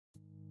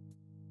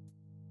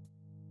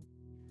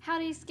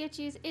Howdy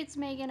Sketchies, it's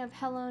Megan of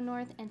Hello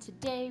North, and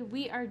today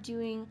we are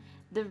doing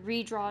the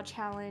Redraw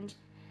challenge.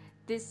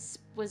 This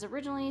was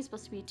originally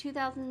supposed to be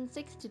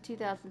 2006 to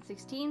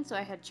 2016, so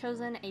I had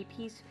chosen a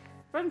piece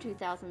from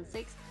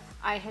 2006.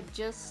 I had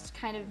just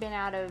kind of been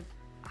out of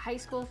high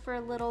school for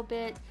a little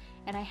bit,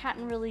 and I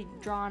hadn't really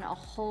drawn a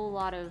whole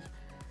lot of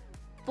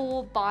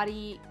full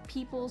body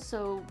people,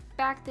 so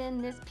back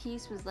then this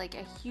piece was like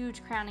a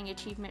huge crowning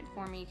achievement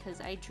for me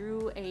because I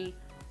drew a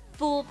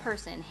full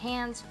person,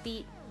 hands,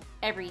 feet,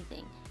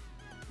 everything.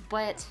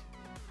 But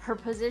her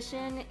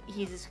position,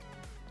 he's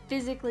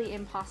physically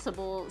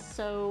impossible,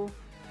 so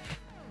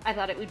I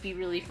thought it would be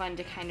really fun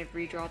to kind of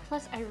redraw.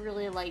 Plus, I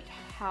really like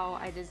how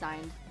I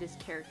designed this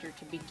character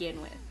to begin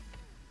with.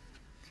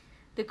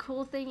 The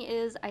cool thing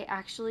is, I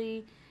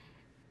actually,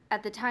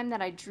 at the time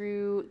that I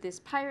drew this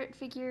pirate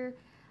figure,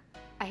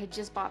 I had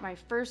just bought my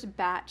first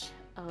batch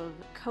of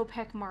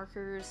Copic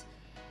markers,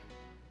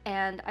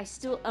 and I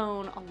still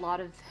own a lot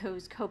of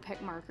those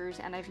Copic markers,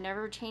 and I've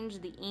never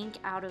changed the ink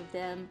out of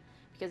them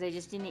because I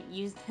just didn't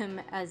use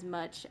them as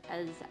much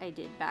as I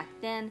did back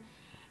then.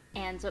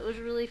 And so it was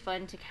really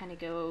fun to kind of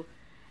go,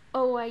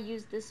 oh, I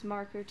used this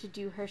marker to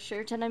do her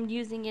shirt and I'm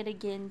using it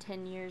again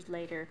 10 years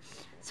later.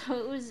 So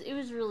it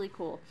was really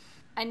cool.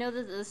 I know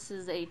that this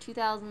is a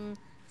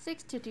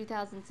 2006 to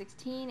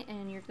 2016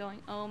 and you're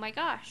going, oh my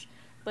gosh,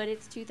 but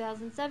it's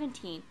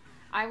 2017.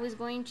 I was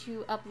going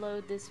to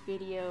upload this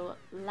video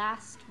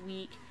last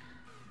week,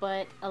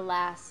 but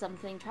alas,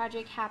 something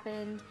tragic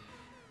happened,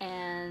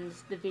 and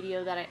the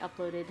video that I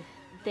uploaded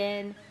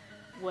then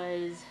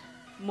was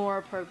more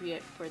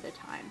appropriate for the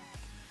time.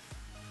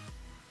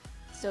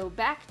 So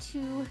back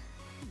to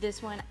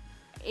this one,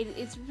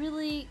 it's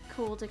really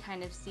cool to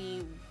kind of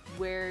see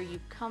where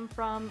you've come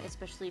from,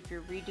 especially if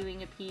you're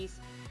redoing a piece,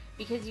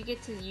 because you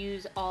get to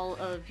use all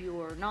of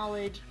your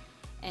knowledge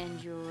and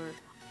your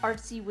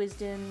artsy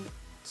wisdom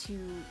to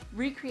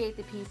recreate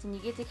the piece, and you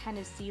get to kind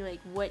of see like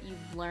what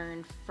you've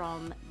learned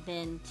from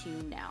then to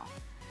now.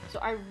 So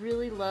I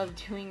really love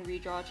doing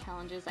redraw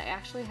challenges. I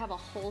actually have a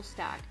whole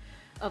stack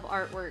of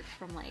artwork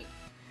from like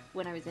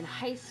when I was in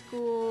high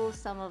school,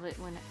 some of it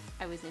when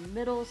I was in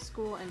middle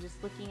school, and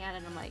just looking at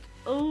it I'm like,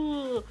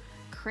 oh,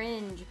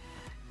 cringe.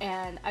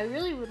 And I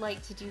really would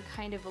like to do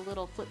kind of a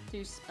little flip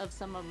through of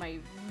some of my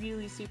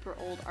really super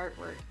old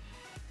artwork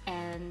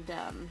and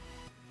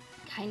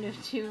kind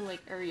of do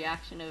like a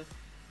reaction of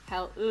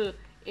how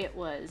it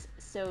was.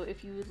 So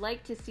if you would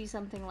like to see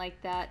something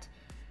like that,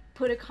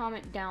 put a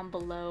comment down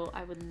below.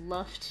 I would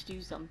love to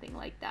do something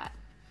like that.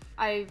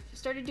 I've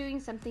started doing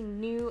something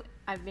new.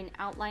 I've been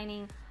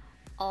outlining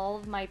all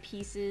of my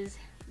pieces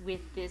with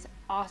this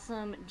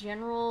awesome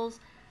General's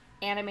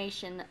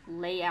animation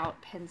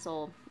layout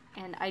pencil,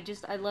 and I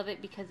love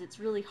it because it's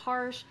really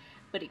harsh,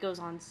 but it goes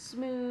on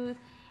smooth,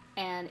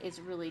 and it's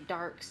really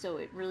dark, so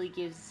it really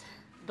gives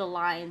the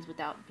lines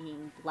without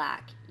being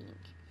black ink.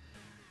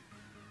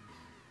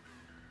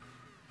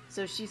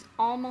 So she's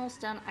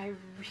almost done. I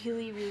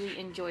really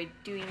enjoyed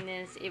doing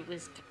this. It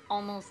was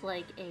almost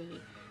like a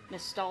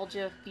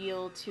nostalgia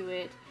feel to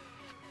it.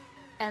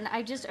 And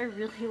I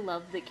really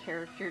love the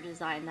character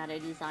design that I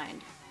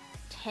designed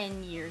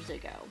 10 years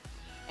ago.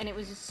 And it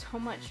was just so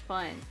much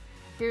fun.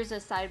 Here's a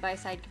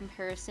side-by-side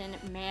comparison.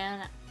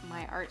 Man,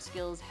 my art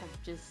skills have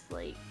just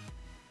like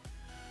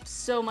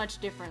so much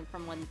different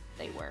from when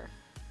they were.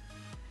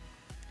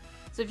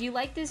 So if you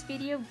like this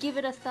video, give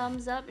it a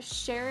thumbs up,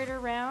 share it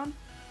around,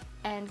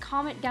 and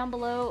comment down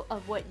below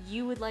of what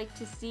you would like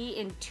to see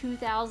in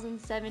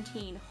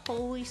 2017.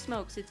 Holy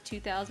smokes, it's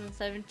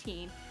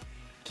 2017.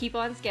 Keep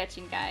on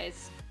sketching,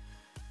 guys.